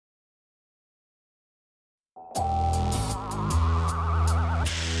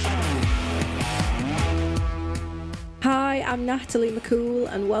I'm Natalie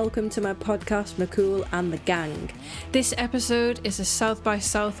McCool and welcome to my podcast McCool and the Gang. This episode is a South by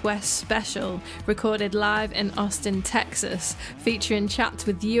Southwest special recorded live in Austin, Texas, featuring chats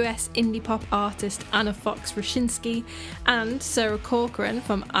with US indie pop artist Anna Fox Rochinski and Sarah Corcoran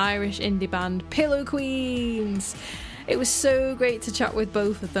from Irish indie band Pillow Queens. It was so great to chat with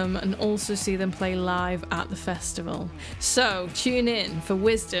both of them and also see them play live at the festival. So tune in for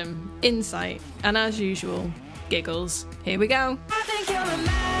wisdom, insight, and as usual, giggles. Here we go. I think you're a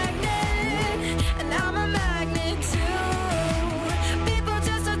magnet, and I'm a magnet too. People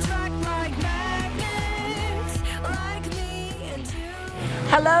just attract like magnets, like me and you.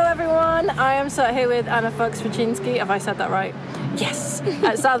 Hello everyone, I am sat here with Anna Fox Rochinski. Have I said that right? Yes!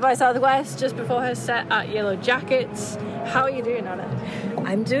 At South by Southwest, just before her set at Yellow Jackets. How are you doing, Anna?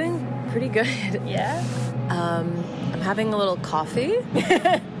 I'm doing pretty good. Yeah? I'm having a little coffee.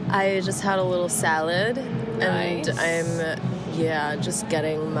 I just had a little salad. Nice. And I'm, just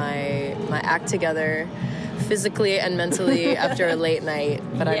getting my act together physically and mentally after a late night.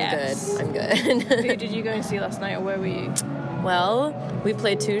 But Yes. I'm good. Who did you go and see last night, or where were you? Well, we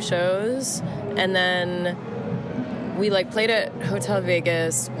played 2 shows, and then we played at Hotel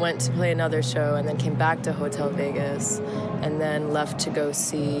Vegas, went to play another show, and then came back to Hotel Vegas, and then left to go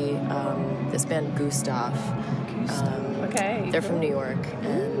see this band Gustav. Okay. They're from New York,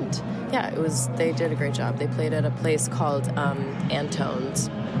 and they did a great job. They played at a place called Antone's.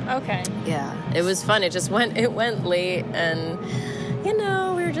 Okay. Yeah, it was fun. It went late, and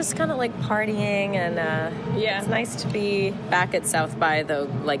we were just kind of partying, and it's nice to be back at South by though,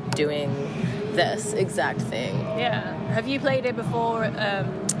 doing this exact thing. Yeah. Have you played it before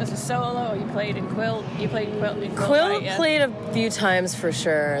as a solo, or you played in Quilt? You played in Quilt, Quilt right? Yeah. played a few times for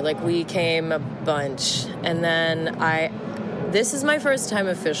sure. We came a bunch, and then this is my first time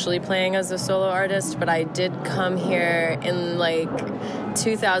officially playing as a solo artist, but I did come here in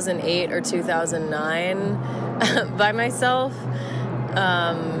 2008 or 2009 by myself.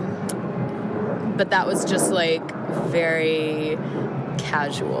 But that was just very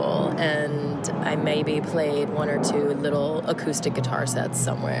casual, and I maybe played 1 or 2 little acoustic guitar sets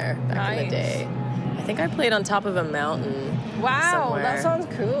somewhere back in the day. I think I played on top of a mountain. Wow, somewhere. that sounds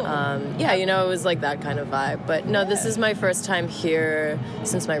cool. It was that kind of vibe. But no, This is my first time here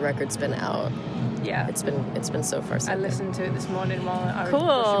since my record's been out. Yeah. It's been so far so I good. listened to it this morning while I was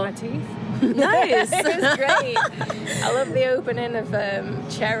Cool. brushing my teeth. Nice. It was great. I love the opening of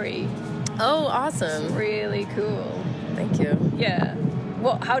Cherry. Oh, awesome. Really cool. Thank you. Yeah.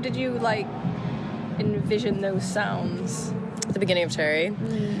 How did you envision those sounds? At the beginning of Cherry.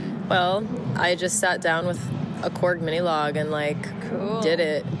 Well, I just sat down with a Korg mini log and Cool. did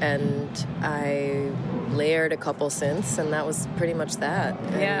it, and I layered a couple synths, and that was pretty much that.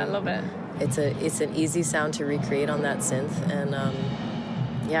 Yeah, I And love it. it's an easy sound to recreate on that synth, and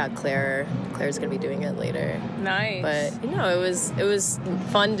Claire's gonna be doing it later. Nice. But it was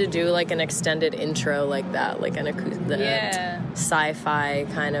fun to do an extended intro like that, an acoustic, sci-fi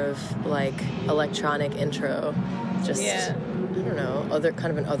kind of electronic intro. Just I don't know, an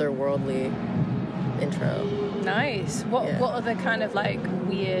otherworldly intro. Nice. What other kind of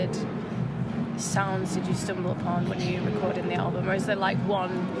weird sounds did you stumble upon when you recorded the album, or is there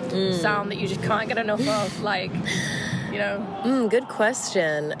one sound that you just can't get enough of? Good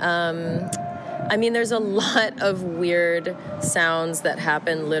question. There's a lot of weird sounds that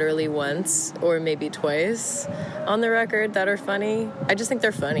happen literally once or maybe twice on the record that are funny. I just think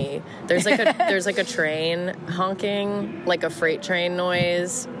they're funny. There's a train honking, a freight train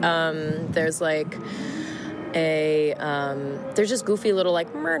noise. There's there's just goofy little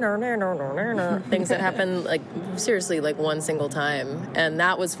things that happen seriously one single time, and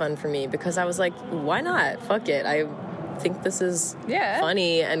that was fun for me because I was why not? Fuck it. I think this is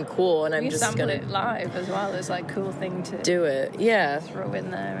funny and cool, and I'm just gonna it live as well as cool thing to do it. Yeah, throw in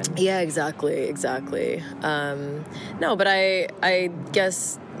there. And... Yeah, exactly. No, but I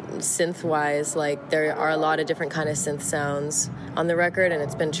guess synth-wise, there are a lot of different kind of synth sounds on the record, and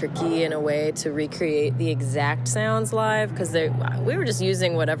it's been tricky in a way to recreate the exact sounds live because we were just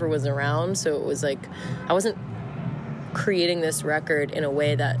using whatever was around, so it was I wasn't creating this record in a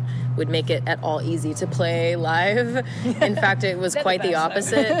way that would make it at all easy to play live. In fact, it was quite the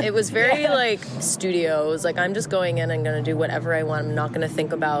opposite. It was very studio. It was I'm just going in and going to do whatever I want. I'm not going to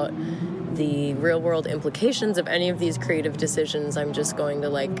think about the real world implications of any of these creative decisions. I'm just going to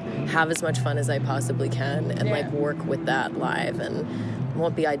have as much fun as I possibly can and work with that live, and it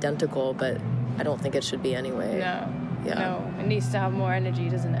won't be identical, but I don't think it should be anyway. No, it needs to have more energy,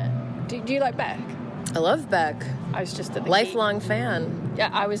 doesn't it? Do you like Beck? I love Beck. I was just at the Lifelong fan. Yeah,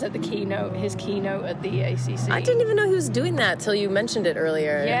 I was at his keynote at the ACC. I didn't even know he was doing that till you mentioned it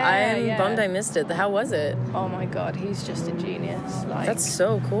earlier. Yeah, I'm bummed I missed it. How was it? Oh my god, he's just a genius. Like, That's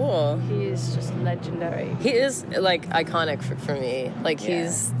so cool. he is just legendary. He is, like, iconic for me. Like,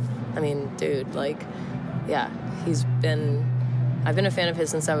 he's, I mean, dude, like, yeah, I've been a fan of his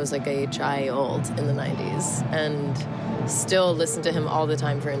since I was, like, a child in the 90s, and still listen to him all the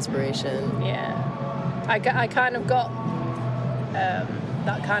time for inspiration. Yeah. I kind of got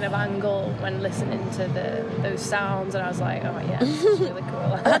that kind of angle when listening to those sounds, and I was like, oh yeah, this is really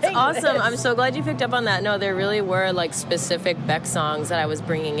cool. That's awesome. I'm so glad you picked up on that. No, there really were, like, specific Beck songs that I was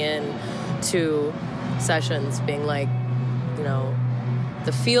bringing in to sessions, being like, you know,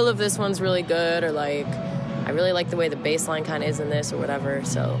 the feel of this one's really good, or like, I really like the way the bass line kind of is in this, or whatever.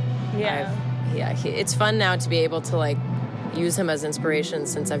 So it's fun now to be able to, like, use him as inspiration,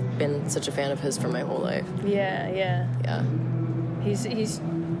 since I've been such a fan of his for my whole life. Yeah. He's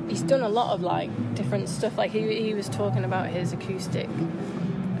done a lot of, like, different stuff. Like, he was talking about his acoustic.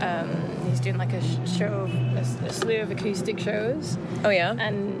 He's doing, like, a slew of acoustic shows. Oh yeah.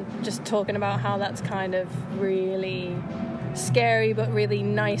 And just talking about how that's kind of really scary but really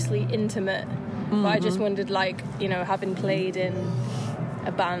nicely intimate. But I just wondered, like, you know, having played in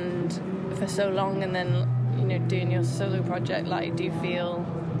a band for so long and then, you know, doing your solo project, like, do you feel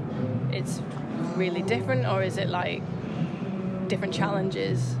it's really different, or is it, like, different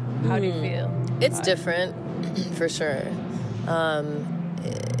challenges? How do you feel? It's different, for sure.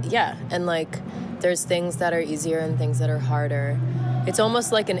 Yeah, and, like, there's things that are easier and things that are harder. It's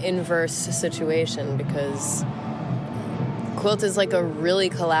almost like an inverse situation, because Quilt is, like, a really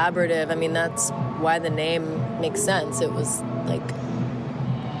collaborative, I mean, that's why the name makes sense. It was, like,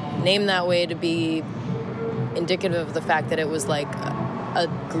 named that way to be indicative of the fact that it was, like, a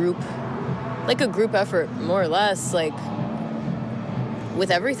group effort, more or less, like, with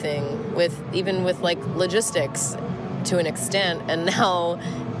everything, even with like logistics to an extent. And now,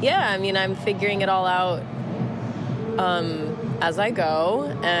 I mean, I'm figuring it all out as I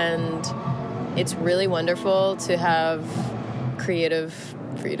go, and it's really wonderful to have creative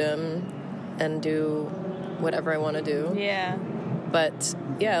freedom and do whatever I want to do. Yeah. But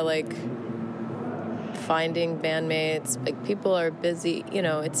like, finding bandmates, like, people are busy, you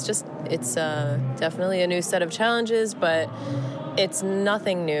know, it's definitely a new set of challenges, but it's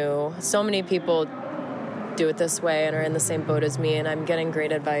nothing new. So many people do it this way and are in the same boat as me, and I'm getting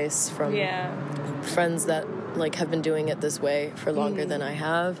great advice from friends that, like, have been doing it this way for longer than I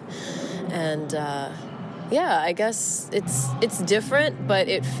have. And I guess it's different, but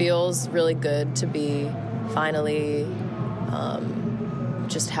it feels really good to be finally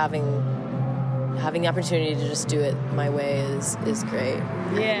just having the opportunity to just do it my way is great.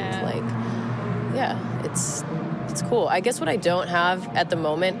 Yeah. And, it's cool. I guess what I don't have at the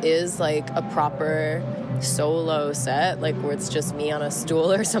moment is, like, a proper solo set, like, where it's just me on a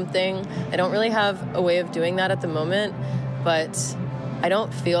stool or something. I don't really have a way of doing that at the moment, but I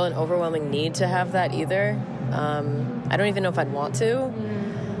don't feel an overwhelming need to have that either. I don't even know if I'd want to,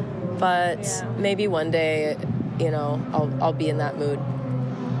 but maybe one day, you know, I'll be in that mood.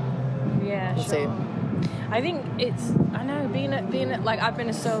 Yeah, we'll sure. see. I think being at like, I've been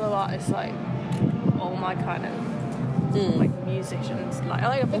a solo artist, like, all my kind of like musicians, like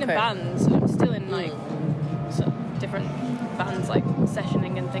I've been in bands, and I'm still in like sort of different bands, like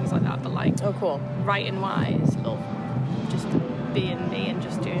sessioning and things like that, but like, oh cool, writing wise, love just being me and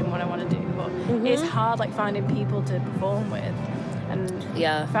just doing what I want to do. But it's hard, like, finding people to perform with, and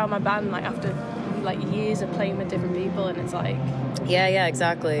I found my band, like, after like years of playing with different people, and it's like,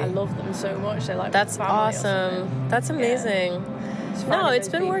 exactly, I love them so much. They're like, that's awesome. That's amazing. No, it's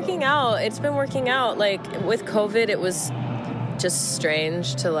been working out. It's been working out. Like, with COVID, it was just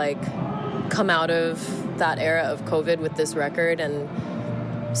strange to, like, come out of that era of COVID with this record and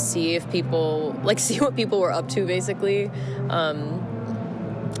see what people were up to, basically.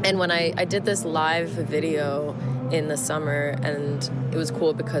 And when I did this live video in the summer, and it was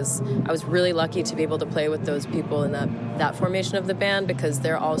cool because I was really lucky to be able to play with those people in that formation of the band, because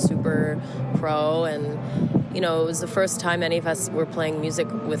they're all super pro, and, you know, it was the first time any of us were playing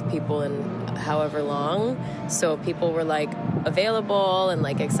music with people in however long, so people were, like, available and,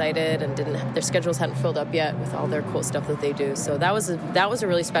 like, excited, and their schedules hadn't filled up yet with all their cool stuff that they do. So that was a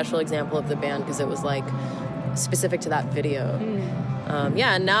really special example of the band, because it was, like, specific to that video.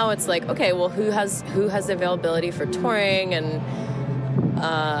 And now it's like, okay, well, who has the availability for touring, and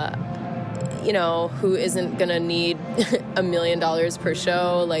you know, who isn't gonna need $1 million per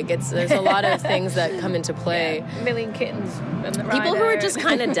show. Like, there's a lot of things that come into play. Yeah. Million Kittens and the People who are Rider. just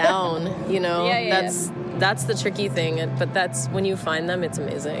kind of down, you know. Yeah. That's the tricky thing. But that's when you find them, it's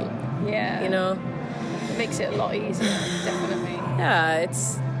amazing. Yeah. You know. It makes it a lot easier, definitely. Yeah,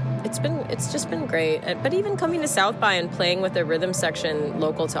 it's just been great. But even coming to South by and playing with a rhythm section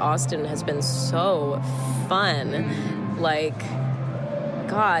local to Austin has been so fun. Like,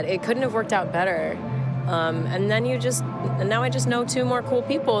 God, it couldn't have worked out better. And now I just know 2 more cool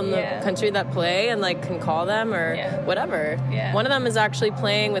people in the country that play and like can call them or whatever. Yeah. One of them is actually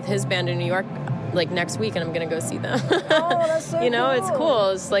playing with his band in New York like next week, and I'm gonna go see them. Oh, that's so you know, cool. It's cool.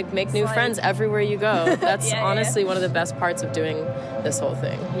 It's like make new friends everywhere you go. That's honestly one of the best parts of doing this whole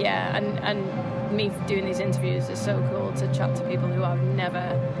thing. Yeah, and me doing these interviews is so cool to chat to people who I've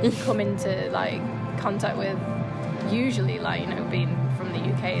never come into like contact with. Usually, like, you know, being from the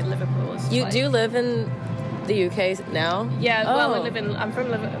UK, Liverpool. You do live in the UK now? Yeah, well, I'm from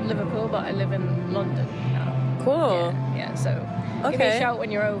Liverpool, but I live in London now. Cool. Yeah, so give me a shout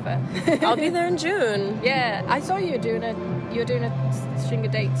when you're over. I'll be there in June. Yeah, I saw you were doing a string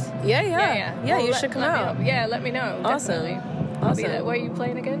of dates. Yeah, Well, you should come out. Yeah, let me know. Awesome. Definitely. I'll be there. Where are you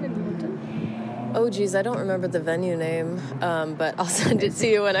playing again in London? Oh, geez, I don't remember the venue name, but I'll send it to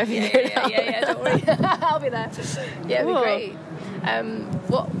you when I figure it out. Yeah, don't worry. I'll be there. Yeah, Cool. it'd be great.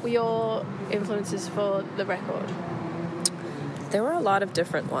 What were your influences for the record? There were a lot of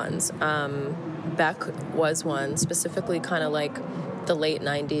different ones. Beck was one, specifically kind of like the late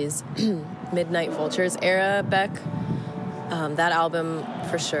 90s, Midnight Vultures era Beck. That album,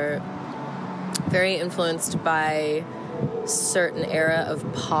 for sure, very influenced by certain era of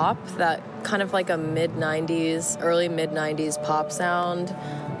pop, that kind of like a mid-90s, early mid-90s pop sound,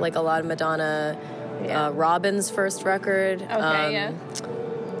 like a lot of Madonna, Robin's first record. Okay,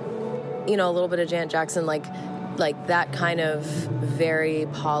 You know, a little bit of Janet Jackson, like that kind of very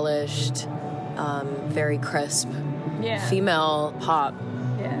polished, very crisp female pop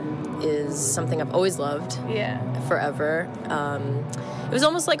is something I've always loved. Forever. It was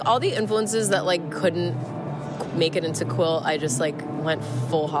almost like all the influences that like couldn't make it into Quilt, I just like went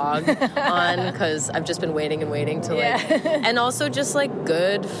full hog on, because I've just been waiting to like, and also just like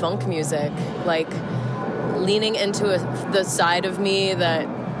good funk music, like leaning into the side of me that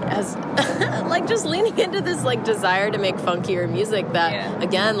has like just leaning into this like desire to make funkier music that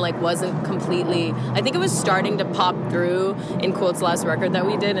again like wasn't completely, I think it was starting to pop through in Quilt's last record that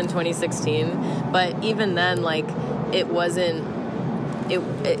we did in 2016, but even then like it wasn't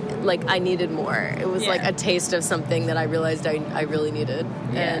it like I needed more. It was like a taste of something that I realized I really needed.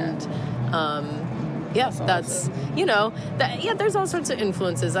 And that's you know, there's all sorts of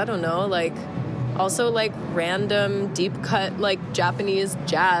influences. I don't know, like also like random deep cut like Japanese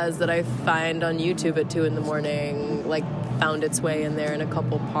jazz that I find on YouTube at 2 a.m, like found its way in there in a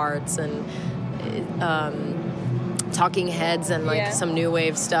couple parts, and Talking Heads and like some new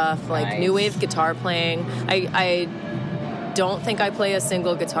wave stuff, like new wave guitar playing. I don't think I play a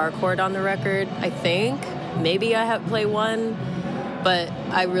single guitar chord on the record. I think maybe I play one, but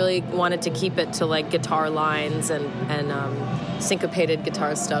I really wanted to keep it to like guitar lines and syncopated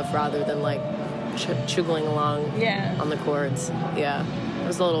guitar stuff rather than like chugging along on the chords. It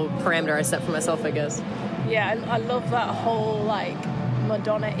was a little parameter I set for myself, I guess. I love that whole like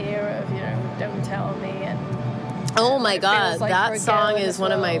Madonna era of, you know, Don't Tell Me, and oh my God, like that song is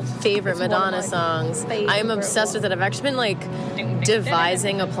one of my favorite Madonna songs. I'm obsessed with it. I've actually been like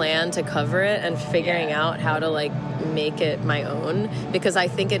devising a plan to cover it and figuring out how to like make it my own, because I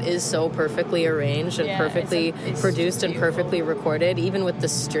think it is so perfectly arranged and perfectly produced and perfectly recorded, even with the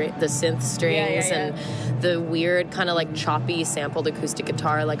synth strings and the weird kind of like choppy sampled acoustic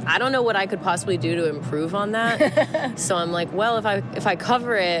guitar. Like I don't know what I could possibly do to improve on that. So I'm like, well, if I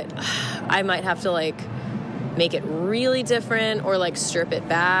cover it, I might have to like make it really different or like strip it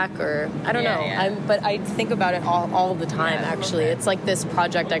back, or I don't know. But I think about it all the time, actually. It's like this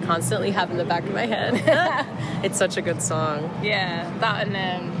project I constantly have in the back of my head. It's such a good song. That and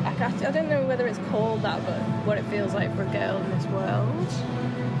I don't know whether it's called that, but What It Feels Like for a Girl in This World.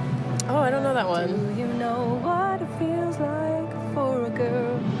 Oh, I don't know that one. Do you know what it feels like for a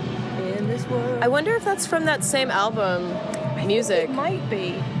girl in this world? I wonder if that's from that same album, Music. It might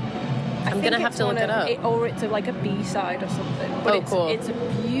be. I'm going to have to look it up. Or it's like a B-side or something. But cool. It's a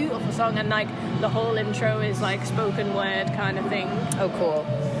beautiful song, and like the whole intro is like spoken word kind of thing. Oh, cool.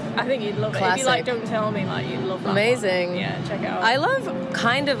 I think you'd love it. Classic. If you like Don't Tell Me, like you'd love that. Amazing. One. Yeah, check it out. I love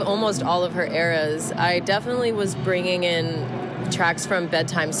kind of almost all of her eras. I definitely was bringing in tracks from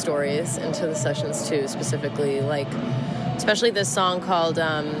Bedtime Stories into the sessions too, specifically like especially this song called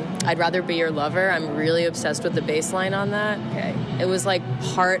I'd Rather Be Your Lover. I'm really obsessed with the bass line on that. Okay. It was like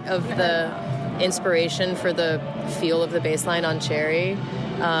part of the inspiration for the feel of the bass line on Cherry,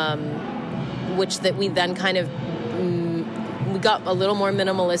 which that we then kind of we got a little more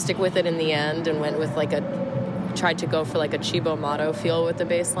minimalistic with it in the end and went with like tried to go for like a Chibo Motto feel with the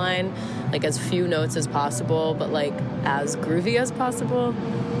bass line, like as few notes as possible, but like as groovy as possible.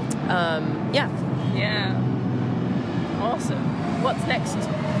 Yeah. Awesome. What's next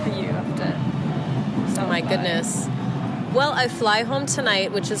for you after? Oh my goodness. Well, I fly home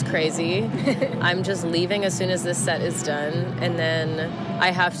tonight, which is crazy. I'm just leaving as soon as this set is done. And then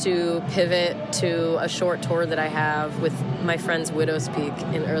I have to pivot to a short tour that I have with my friends Widow's Peak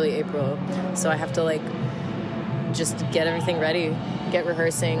in early April. So I have to like just get everything ready, get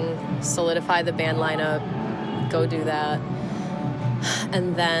rehearsing, solidify the band lineup, go do that.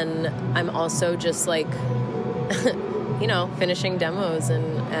 And then I'm also just like, you know, finishing demos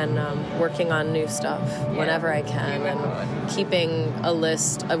and working on new stuff whenever I can, and keeping a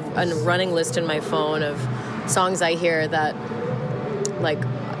running list in my phone of songs I hear that like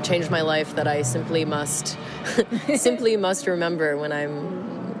changed my life that I simply must remember when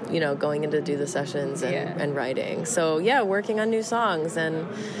I'm, you know, going in to do the sessions and writing. So yeah, working on new songs and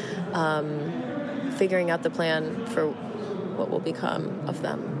figuring out the plan for what will become of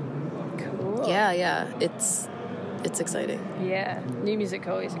them. Cool. Yeah, it's exciting. Yeah, new music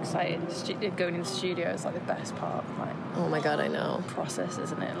always exciting. Going in the studio is like the best part. Like, oh my god, I know. Process,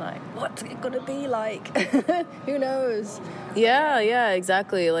 isn't it? Like, what's it gonna be like? Who knows? Yeah,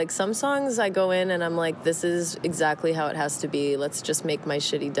 exactly. Like some songs I go in and I'm like, this is exactly how it has to be. Let's just make my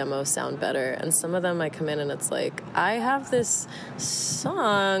shitty demo sound better. And some of them I come in and it's like, I have this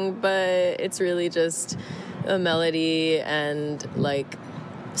song, but it's really just a melody and like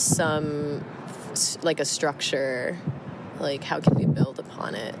like a structure, like how can we build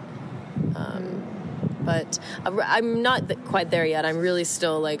upon it? But I'm not quite there yet. I'm really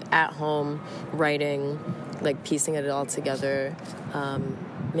still like at home writing, like piecing it all together,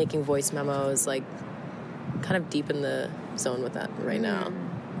 making voice memos, like kind of deep in the zone with that right now.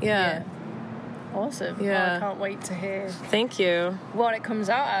 Yeah. Awesome. Yeah. Well, I can't wait to hear. Thank you. What it comes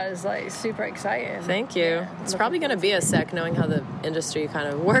out as, like, super exciting. Thank you. Yeah, it's probably going to be a sec, knowing how the industry kind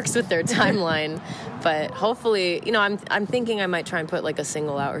of works with their timeline. But hopefully, you know, I'm thinking I might try and put like a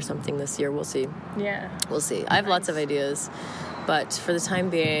single out or something this year. We'll see. Yeah. We'll see. I have lots of ideas, but for the time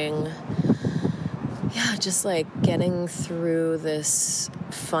being, yeah, just like getting through this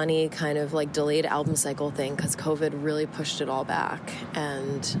funny kind of like delayed album cycle thing because COVID really pushed it all back.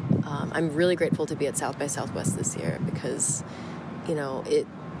 And I'm really grateful to be at South by Southwest this year because, you know,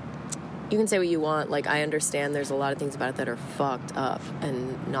 you can say what you want. Like, I understand there's a lot of things about it that are fucked up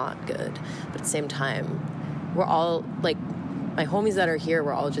and not good. But at the same time, we're all like, my homies that are here,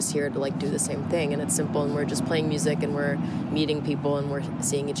 we're all just here to like do the same thing. And it's simple. And we're just playing music and we're meeting people and we're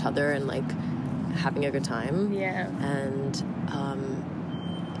seeing each other and like having a good time. Yeah. And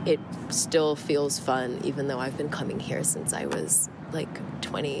it still feels fun, even though I've been coming here since I was like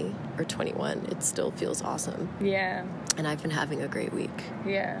 20 or 21. It still feels awesome. Yeah. And I've been having a great week.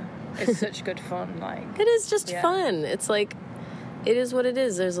 Yeah. It's such good fun. Like, it is just fun. It's like, it is what it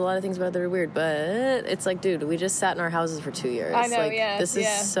is. There's a lot of things about it that are weird, but it's like, dude, we just sat in our houses for 2 years. I know, like, yeah. This is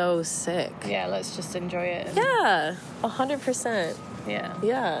so sick. Yeah, let's just enjoy it. Yeah, 100%. Yeah.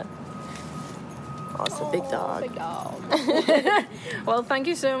 Yeah. Awesome, big dog. Big dog. Well, thank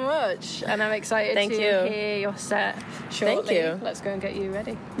you so much. And I'm excited to hear your set shortly. Thank you. Let's go and get you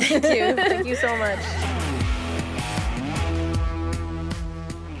ready. Thank you. Thank you so much.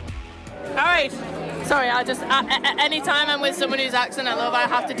 All right. Sorry, I just, anytime I'm with someone whose accent I love, I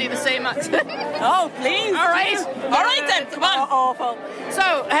have to do the same accent. Oh, please. All right. All right then, come on. Awful.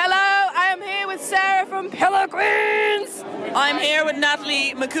 So, hello, I am here with Sarah from Pillow Queens. I'm here with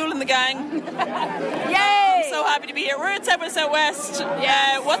Natalie, McCool and the gang. Yay! I'm so happy to be here. We're at South by Southwest.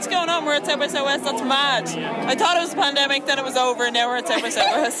 Yeah. What's going on? We're at South by Southwest. That's mad. I thought it was a pandemic, then it was over, and now we're at South by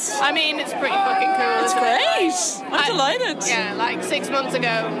Southwest. I mean, it's pretty fucking cool. It's great. I'm delighted. Yeah, like 6 months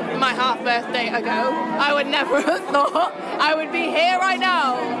ago, my half birthday ago, I would never have thought I would be here right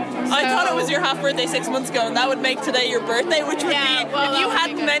now. I thought it was your half birthday 6 months ago, and that would make today your birthday, which would be, well, if you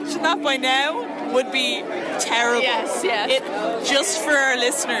hadn't mentioned that by now, would be terrible. Yes. Just for our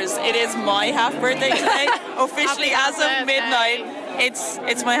listeners, it is my half birthday today. Officially, as of midnight,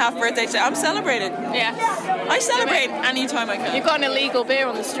 it's my half birthday today. I'm celebrating. Yeah. I celebrate anytime I can. You've got an illegal beer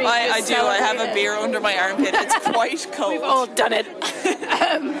on the street. I do. I have a beer under my armpit. It's quite cold. We've all done it.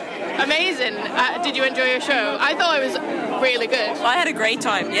 Amazing. Did you enjoy your show? I thought it was really good. I had a great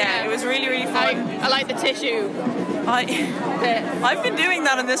time. Yeah, it was really, really fun. I like the tissue I've been doing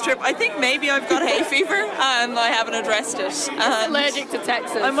that on this trip. I think maybe I've got hay fever and I haven't addressed it. Allergic to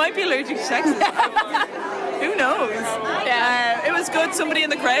Texas. I might be allergic to Texas. Who knows? Yeah. It was good. Somebody in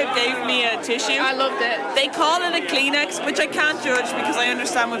the crowd gave me a tissue. I loved it. They call it a Kleenex, which I can't judge because I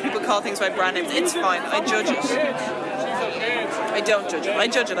understand when people call things by brand names. It's fine. I judge it. I don't judge it. I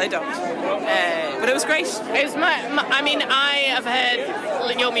judge it. I don't. But it was great. It was I mean, I have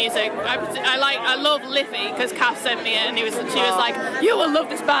heard your music. I love Liffey because Kath sent me it, and she was like, "You will love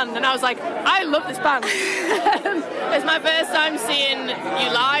this band," and I was like, "I love this band." It's my first time seeing you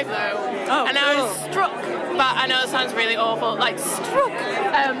live though, and I was struck. But I know it sounds really awful. Like struck.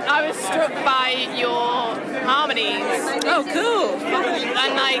 I was struck by your harmonies. Oh, cool.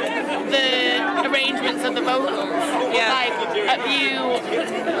 And like the arrangements of the vocals. Yeah. Like, have you?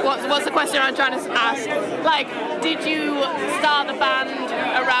 What's the question I'm trying to ask? Like, did you start the band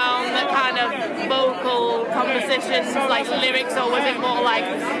around the kind of vocal compositions, like lyrics, or was it more like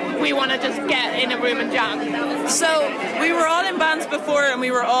we want to just get in a room and jam? So we were all in bands before, and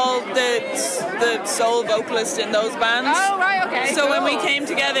we were all the sole vocalist in those bands. Oh, right, okay. So when cool. we came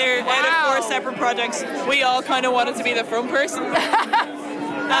together out of 4 separate projects, we all kind of wanted to be the front person.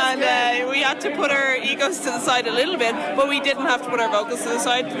 And we had to put our egos to the side a little bit, but we didn't have to put our vocals to the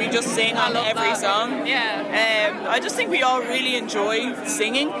side. We just sing on every song. Yeah. I just think we all really enjoy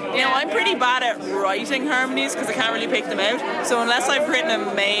singing. You know, I'm pretty bad at writing harmonies because I can't really pick them out. So unless I've written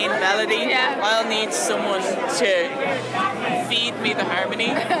a main melody, I'll need someone to feed me the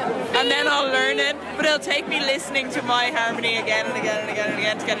harmony. And then I'll learn it. But it'll take me listening to my harmony again and again and again and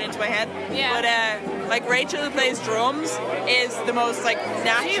again to get it into my head. Yeah. But like Rachel, who plays drums, is the most like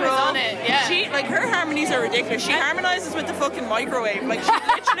natural. She was on it, yeah. She like her harmonies are ridiculous. She harmonizes with the fucking microwave. Like she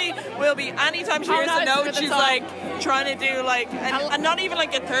literally will be anytime she hears a note, she's like trying to do like and not even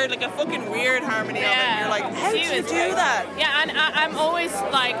like a third, like a fucking weird harmony of it. And you're like, how do you do that? Yeah, and I'm always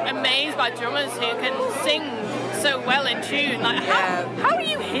like amazed by drummers who can sing so well in tune. Like how are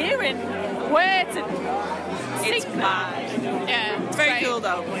you hearing where to sing? It's mad. Yeah, It's very cool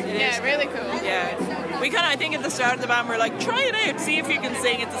though. Really cool. Yeah. We kind of, I think at the start of the band, we're like, try it out, see if you can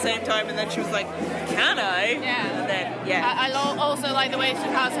sing at the same time. And then she was like, can I? Yeah. And then, I also like the way she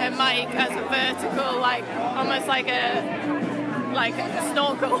has her mic as a vertical, like almost like a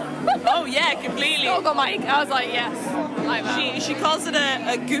snorkel. Oh yeah, completely. Snorkel mic. I was like, yes. I like that. She calls it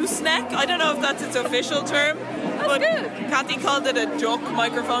a gooseneck. I don't know if that's its official term. But good. Kathy called it a duck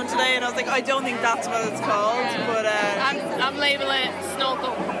microphone today, and I was like, I don't think that's what it's called. But I'm labeling it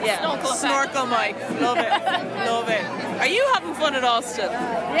snorkel. Yeah, snorkel mic. Love it. Love it. Are you having fun at Austin?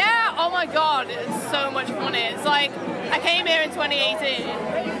 Yeah, oh my god, it's so much fun. It's like, I came here in 2018,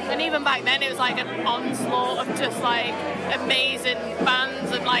 and even back then it was like an onslaught of just like amazing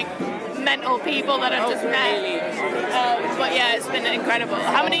bands and like mental people that I've just met. Really? But yeah, it's been incredible.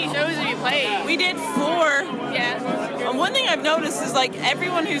 How many shows have you played? We did 4. Yeah. And one thing I've noticed is like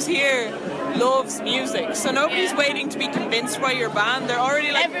everyone who's here loves music, so nobody's waiting to be convinced by your band. They're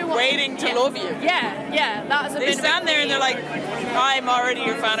already like waiting to love you. Yeah, that's a They bit stand there and they're like, I'm already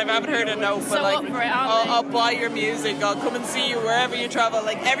your fan, I haven't heard a note, but So like up for it, aren't they? I'll buy your music, I'll come and see you wherever you travel.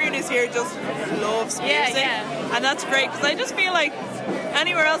 Like everyone who's here just loves music. And that's great, because I just feel like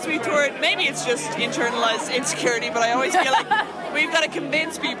anywhere else we've toured, maybe it's just internalized insecurity, but I always feel like we've got to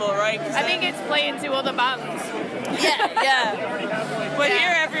convince people, right? I think it's playing to other bands. Yeah. But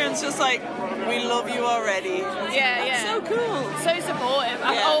here everyone's just like, we love you already. Yeah. So cool. So supportive.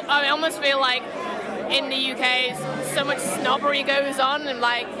 Yeah. I almost feel like in the UK so much snobbery goes on, and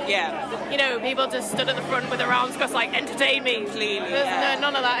like, you know, people just stood at the front with their arms crossed like, entertain me. Completely, There's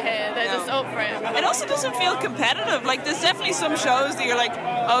none of that here. They're just up for it. It also doesn't feel competitive. Like there's definitely some shows that you're like,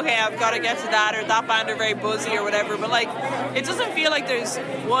 okay, I've got to get to that, or that band are very buzzy or whatever, but like it doesn't feel like there's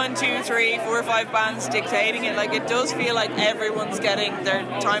 1, 2, 3, 4, 5 bands dictating it. Like it does feel like everyone's getting their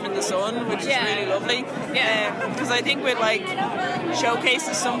time in the sun, which is really lovely. Because I think with like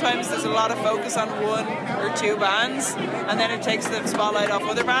showcases sometimes there's a lot of focus on 1 or 2 bands, and then it takes the spotlight off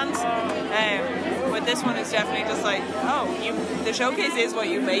other bands. But this one is definitely just like, the showcase is what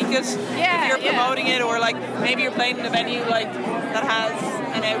you make it. If you're promoting it, or like maybe you're playing in a venue like that has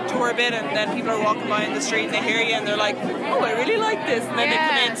an outdoor bit, and then people are walking by in the street and they hear you and they're like, oh, I really like this, and then they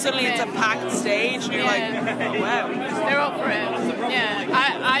come in, suddenly it's a packed stage and you're like, oh wow. They're up for it. Yeah.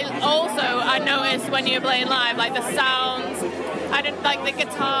 I noticed when you're playing live, like the sounds, I didn't like the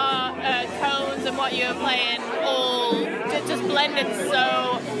guitar tones and what you were playing all just blended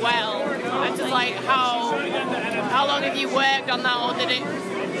so well. It's just like how long have you worked on that, or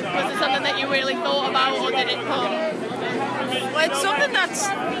was it something that you really thought about, or did it come? Well, it's something that's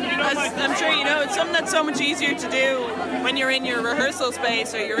as I'm sure you know, it's something that's so much easier to do when you're in your rehearsal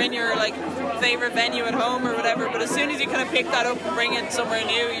space or you're in your like favorite venue at home or whatever. But as soon as you kind of pick that up and bring it somewhere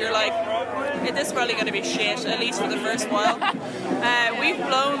new, you're like, this is probably going to be shit, at least for the first while. We've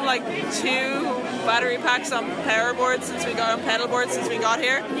blown like 2 battery packs on power boards since we got on pedal boards since we got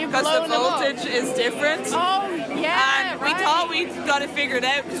here, because the voltage is different. Oh yeah. And we thought we got it figured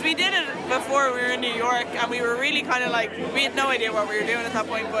out because we did it before we were in New York, and we were really kind of like, we had no idea what we were doing at that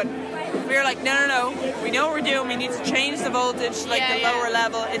point, but we were like, no, we know what we're doing. We need to change the voltage to like the lower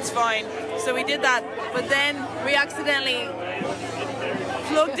level. It's fine. So we did that, but then we accidentally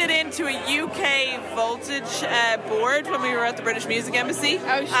plugged it into a UK voltage board when we were at the British Music Embassy.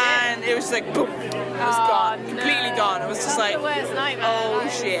 Oh shit. And it was just like boom, it was gone, completely gone. It was just like, the worst nightmare. oh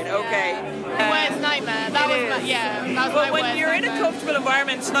shit, okay. The worst nightmare. That was my, that was But my when worst you're in a nightmare. comfortable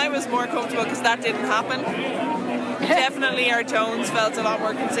environment, tonight was more comfortable because that didn't happen. Definitely our tones felt a lot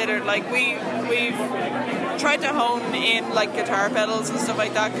more considered. Like we've tried to hone in like guitar pedals and stuff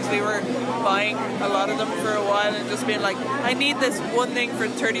like that because we were buying a lot of them for a while and just being like, I need this one thing for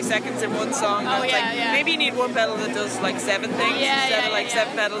 30 seconds in one song. And it's like, maybe you need one pedal that does like 7 things instead of like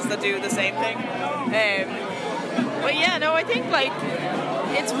 7 pedals that do the same thing. But yeah, no, I think like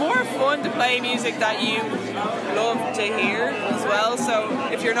it's more fun to play music that you love to hear as well. So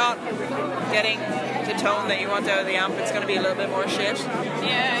if you're not getting the tone that you want out of the amp, it's going to be a little bit more shit.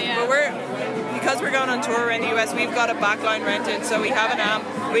 But because we're going on tour in the US, we've got a backline rented, so we have an amp.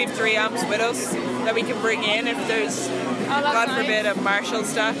 We have 3 amps with us that we can bring in if there's, God forbid, a Marshall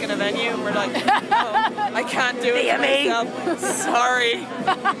stack in a venue, and we're like, oh, I can't do it myself. Sorry,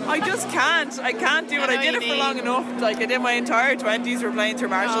 I just can't. I can't do it. I did it for long enough. Like I did my entire 20s. We're playing through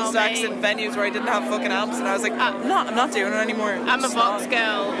Marshall stacks in venues where I didn't have fucking amps, and I was like, I'm not doing it anymore. I'm a Vox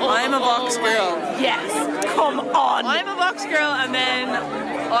girl. I'm a Vox girl. Yes, come on. I'm a Vox girl, and then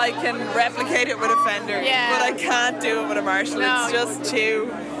I can replicate it with a Fender, but I can't do it with a Marshall. No. It's just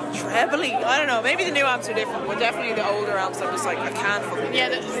too trebly. I don't know, maybe the new amps are different, but definitely the older amps, I'm just like, I can't fucking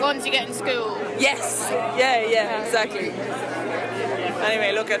the ones you get in school. Yes. Yeah, exactly.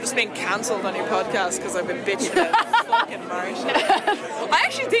 Anyway, look, I've just been cancelled on your podcast because I've been bitching about fucking Marshall. I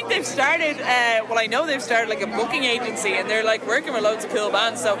actually think they've started, I know they've started like a booking agency, and they're like working with loads of cool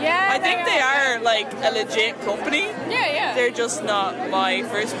bands, so I think they are like a legit company. Yeah. They're just not my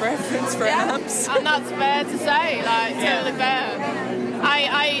first preference for amps. And that's fair to say, like, totally fair.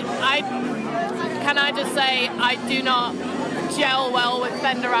 Can I just say, I do not gel well with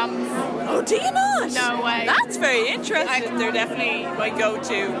Fender amps. Oh, do you not? No way. That's very interesting. They're definitely my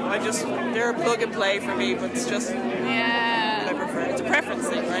go-to. They're a plug and play for me, but it's just what I prefer. It's a preference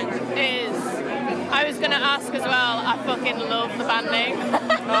thing, right? It is. I was going to ask as well, I fucking love the band name.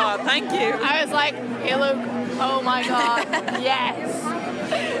 Oh, thank you. I was like, Pillow, oh my god, yes.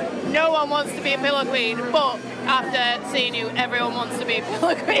 No one wants to be a Pillow Queen, but after seeing you, everyone wants to be a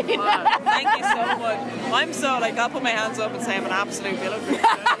Pillow Queen. Thank you so much. I'm so, like, I'll put my hands up and say I'm an absolute Pillow Queen. You know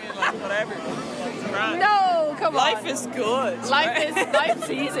what I mean? Like, whatever. It's grand. No, come Life on. is good. Life's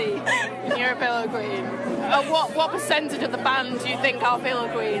easy. And you're a Pillow Queen. What percentage of the band do you think are Pillow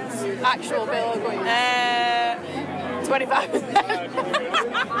Queens? Actual Pillow Queens?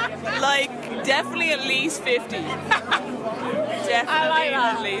 25%. Like, definitely at least 50. Definitely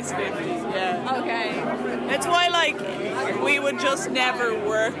at least 50, yeah. Okay. It's why, like, we would just never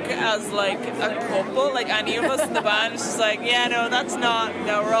work as, like, a couple, like, any of us in the band. It's just like,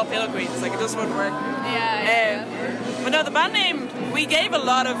 we're all Pillow Queens. Like, it just wouldn't work. Yeah. But no, the band name, we gave a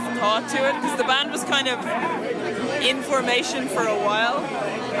lot of thought to it, because the band was kind of in formation for a while,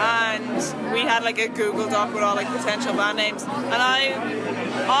 and we had, like, a Google Doc with all, like, potential band names, and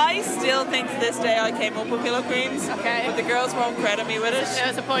I still think to this day I came up with Pillow Queens, but the girls won't credit me with it. It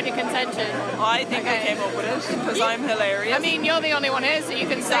was a point of contention. I think I came up with it because I'm hilarious. I mean, you're the only one here, so you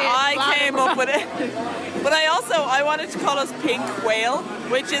can say I came up with it. But I wanted to call us Pink Whale,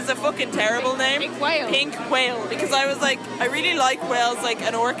 which is a fucking terrible name. Pink Whale? Pink Whale, because I was like, I really like whales. Like,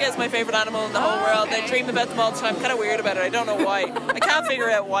 an orca is my favourite animal in the whole world. I dream about them all the time. I'm kind of weird about it. I don't know why. I can't figure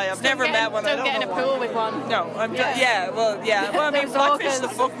out why. I've never met one. I don't get in know a why. pool with one. No, I'm just, Well, I mean, Blackfish is a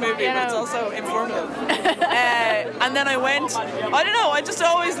fuck movie, but it's also informative. And then I went, I don't know, I just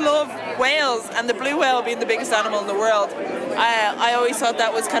always love whales, and the blue whale being the biggest animal in the world. I always thought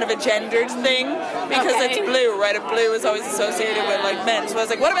that was kind of a gendered thing, because it's blue, right? And blue is always associated with, like, men. So I was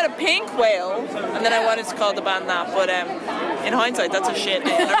like, what about a pink whale? And then I wanted to call the band that, but in hindsight, that's a shit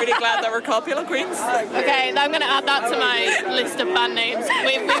name. I'm really glad that we're called Pillow Queens. Okay, I'm going to add that to my list of band names.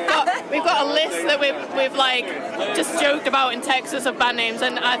 We've got a list that we've like just joked about in Texas of band names,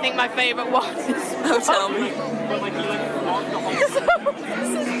 and I think my favourite one is. Oh, tell me.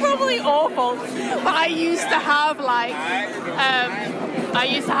 This is probably really awful. But I used to have like,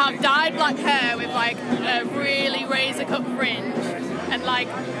 dyed black hair with like a really razor cut fringe and like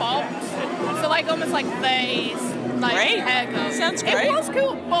bobs. So like almost like 30s like Great. haircut. Sounds great. It was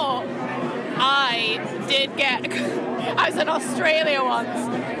cool, but I did get. I was in Australia once,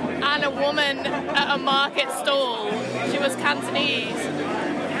 and a woman at a market stall. She was Cantonese,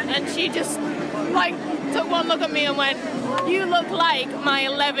 and she just like took one look at me and went, "You look like my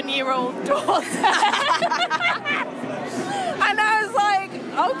 11-year-old daughter." And I was like,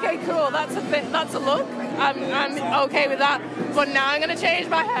 "Okay, cool. That's a bit. That's a look. I'm okay with that. But now I'm gonna change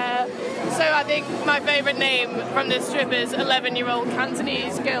my hair." So I think my favourite name from this trip is 11-year-old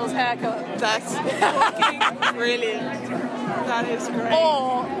Cantonese girl's haircut. That's fucking brilliant. That is great.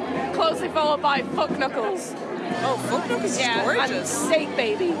 Or closely followed by Fuck Knuckles. Oh, Fuck Knuckles is And gorgeous. Steak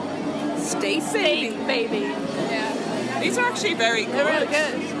Baby. Steak Steak Baby. Yeah. These are actually very good. They're really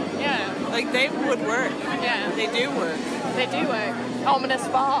good. Yeah. Like, they would work. Yeah. They do work. They do work. Ominous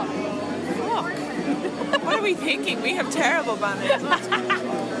fart. Fuck. What are we thinking? We have terrible band names.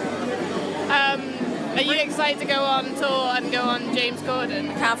 Are you excited to go on tour and go on James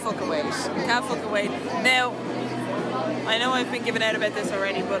Corden? Can't fucking wait. Can't fucking wait. Now, I know I've been giving out about this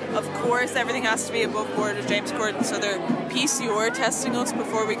already, but of course everything has to be above board of James Corden, so they're PCR testing us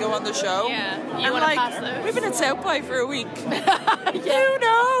before we go on the show. Yeah, you And want to like, pass those? we've been at South by for a week. Who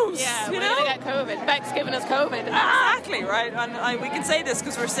knows? Yeah, you we're know? going to get COVID. Beck's giving us COVID. Exactly, right? And we can say this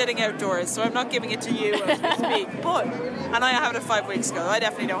because we're sitting outdoors, so I'm not giving it to you as we speak. But, and I had it 5 weeks ago, I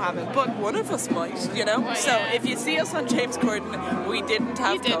definitely don't have it, but one of us might, you know? Well, So yeah. if you see us on James Corden, we didn't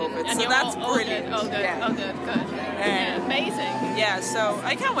have You didn't. COVID, And so you're that's all brilliant. Good. Oh, good. Yeah. Oh, good. Good. Yeah, amazing. Yeah, so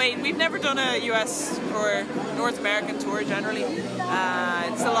I can't wait. We've never done a US or North American tour generally.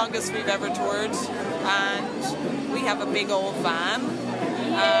 It's the longest we've ever toured, and we have a big old van.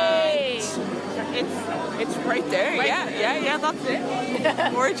 Yay! It's right there. Right Yeah, that's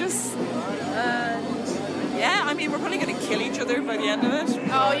it. Gorgeous. And yeah, I mean, we're probably going to kill each other by the end of it.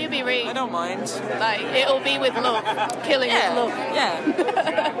 Oh, you'll be I don't mind. like, it'll be with love. Killing with love. Yeah.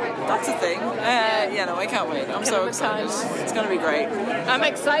 That's a thing. Yeah, no, I can't wait. I'm so Killing with excited. time. It's going to be great. I'm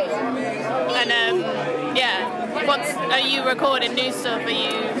excited. And, are you recording new stuff? Are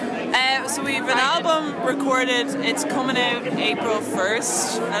you... So we have an album recorded. It's coming out April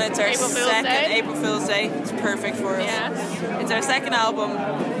 1st, and it's our April Fool's second Day? April Fool's Day. It's perfect for us. Yes. It's our second album.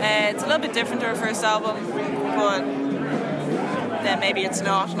 It's a little bit different to our first album, but then maybe it's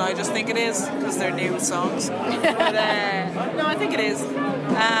not, and I just think it is because they're new songs. But no, I think it is.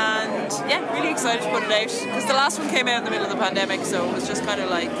 And yeah, really excited to put it out because the last one came out in the middle of the pandemic, so it was just kind of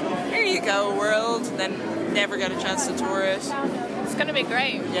like, here you go, world, and then never got a chance to tour it. It's going to be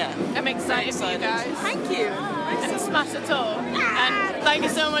great. Yeah. I'm excited for you guys. Thank you. And smash the tour. And thank you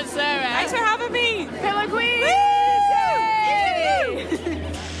so much, Sarah. Thanks for having me. Pillow Queen!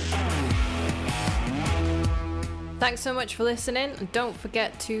 Thanks so much for listening, and don't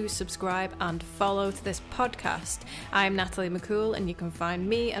forget to subscribe and follow to this podcast. I'm Natalie McCool, and you can find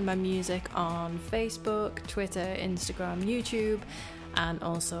me and my music on Facebook, Twitter, Instagram, YouTube, and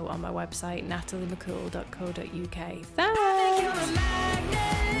also on my website nataliemccool.co.uk. Thanks! You're a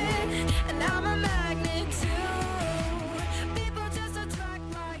magnet,